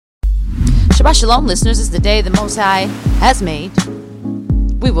Shabbat Shalom, listeners. Is the day the Most High has made.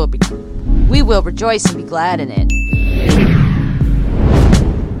 We will rejoice and be glad in it.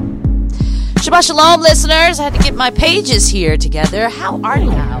 Shabbat Shalom, listeners. I had to get my pages here together. How are you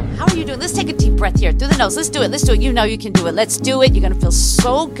now? How are you doing? Let's take a deep breath here through the nose. Let's do it. You know you can do it. Let's do it. You're going to feel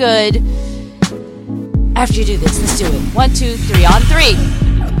so good after you do this. Let's do it. 1, 2, 3. On 3.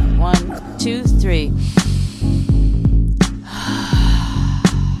 1, 2, 3.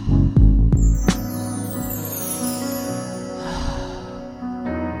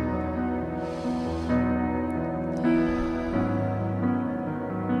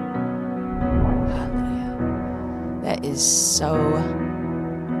 Is so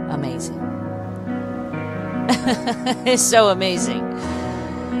amazing. It's so amazing.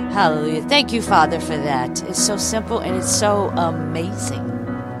 Hallelujah. Thank you, Father, for that. It's so simple and it's so amazing.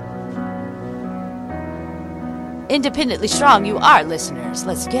 Independently strong you are, listeners.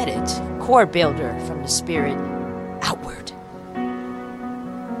 Let's get it. Core builder from the spirit outward.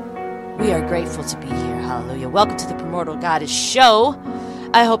 We are grateful to be here. Hallelujah. Welcome to the Primordial Goddess Show.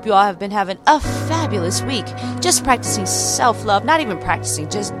 I hope you all have been having a fabulous week. Just practicing self-love. Not even practicing,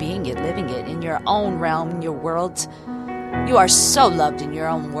 just being it, living it in your own realm, in your world. You are so loved in your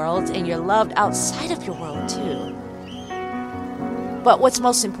own world, and you're loved outside of your world too. But what's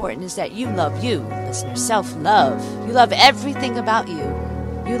most important is that you love you, listener. Self-love. You love everything about you.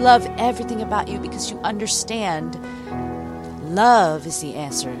 You love everything about you because you understand love is the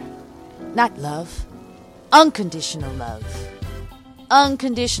answer. Not love. Unconditional love.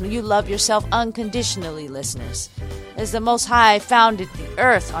 Unconditional. You love yourself unconditionally, listeners. As the Most High founded the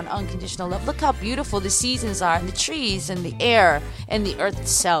earth on unconditional love. Look how beautiful the seasons are, and the trees, and the air, and the earth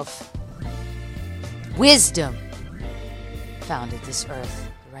itself. Wisdom founded this earth.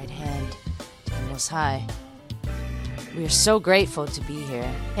 The right hand to the Most High. We are so grateful to be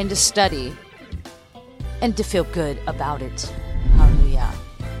here, and to study, and to feel good about it. Hallelujah.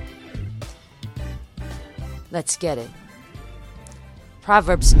 Let's get it.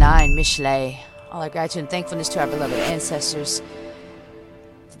 Proverbs 9, Mishlei. All our gratitude and thankfulness to our beloved ancestors,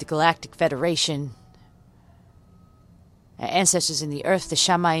 to the Galactic Federation, our ancestors in the earth, the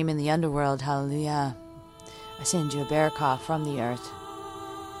Shamaim in the underworld. Hallelujah. I send you a barakah from the earth,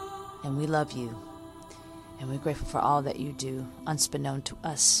 and we love you, and we're grateful for all that you do, unbeknown to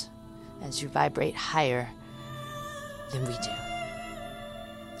us, as you vibrate higher than we do.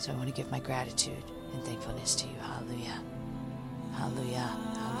 So I want to give my gratitude and thankfulness to you. Hallelujah. Hallelujah.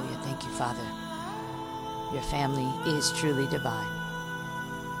 Hallelujah. Thank you, Father. Your family is truly divine.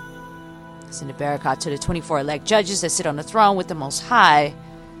 Send a barakah to the 24 elect judges that sit on the throne with the Most High,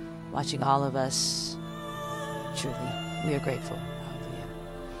 watching all of us. Truly, we are grateful. Hallelujah.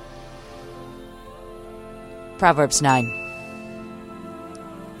 Proverbs 9.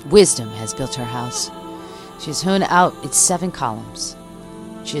 Wisdom has built her house. She has hewn out its 7 columns.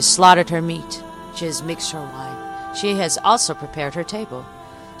 She has slaughtered her meat. She has mixed her wine. She has also prepared her table.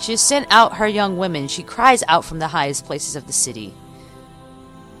 She has sent out her young women. She cries out from the highest places of the city.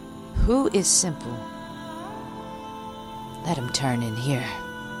 Who is simple? Let him turn in here.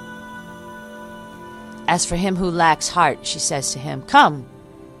 As for him who lacks heart, she says to him, come,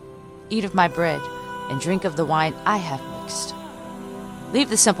 eat of my bread, and drink of the wine I have mixed. Leave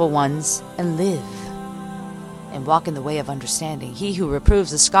the simple ones and live, and walk in the way of understanding. He who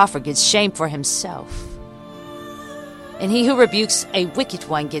reproves a scoffer gets shame for himself, and he who rebukes a wicked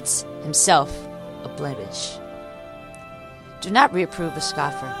one gets himself a blemish. Do not reprove a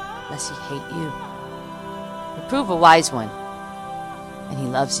scoffer, lest he hate you. Reprove a wise one, and he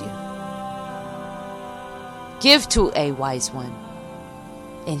loves you. Give to a wise one,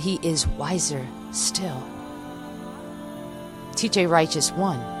 and he is wiser still. Teach a righteous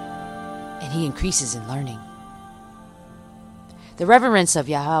one, and he increases in learning. The reverence of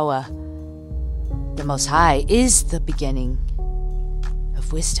Yahweh, the Most High, is the beginning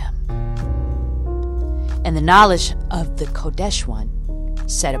of wisdom, and the knowledge of the Kodesh One,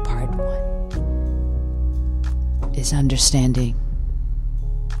 set apart one, is understanding.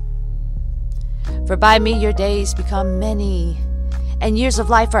 For by me your days become many, and years of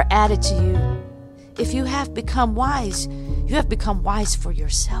life are added to you. If you have become wise, you have become wise for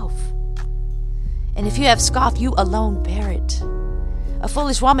yourself. And if you have scoffed, you alone bear it. A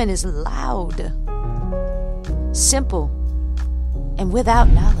foolish woman is loud, simple, and without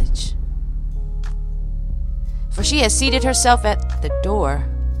knowledge. For she has seated herself at the door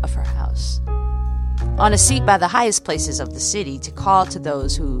of her house, on a seat by the highest places of the city, to call to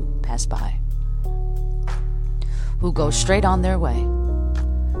those who pass by, who go straight on their way.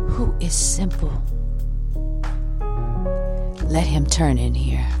 Who is simple? Let him turn in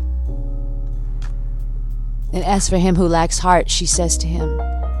here. And as for him who lacks heart, she says to him,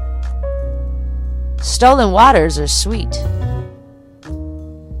 stolen waters are sweet,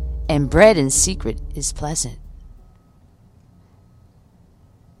 and bread in secret is pleasant.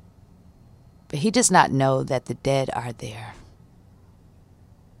 But he does not know that the dead are there.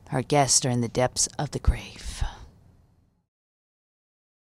 Her guests are in the depths of the grave.